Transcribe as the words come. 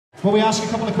Will we ask a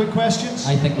couple of quick questions?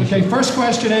 I think we should. Okay, first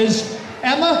question is,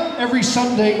 Emma, every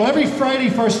Friday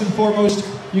first and foremost,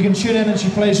 you can tune in and she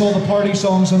plays all the party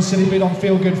songs on Citybeat on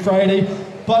Feel Good Friday.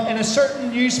 But in a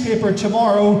certain newspaper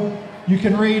tomorrow, you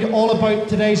can read all about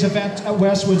today's event at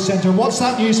Westwood Centre. What's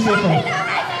that newspaper?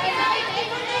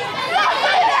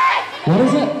 What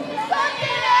is it?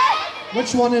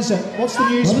 Which one is it? What's the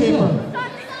newspaper?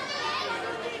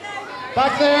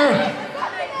 Back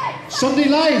there. Sunday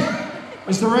Life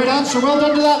is the right answer. Well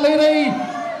done to that lady.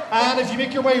 And if you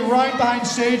make your way round behind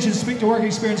stage and speak to Work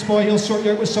Experience Boy, he'll sort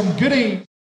you out with some goodies.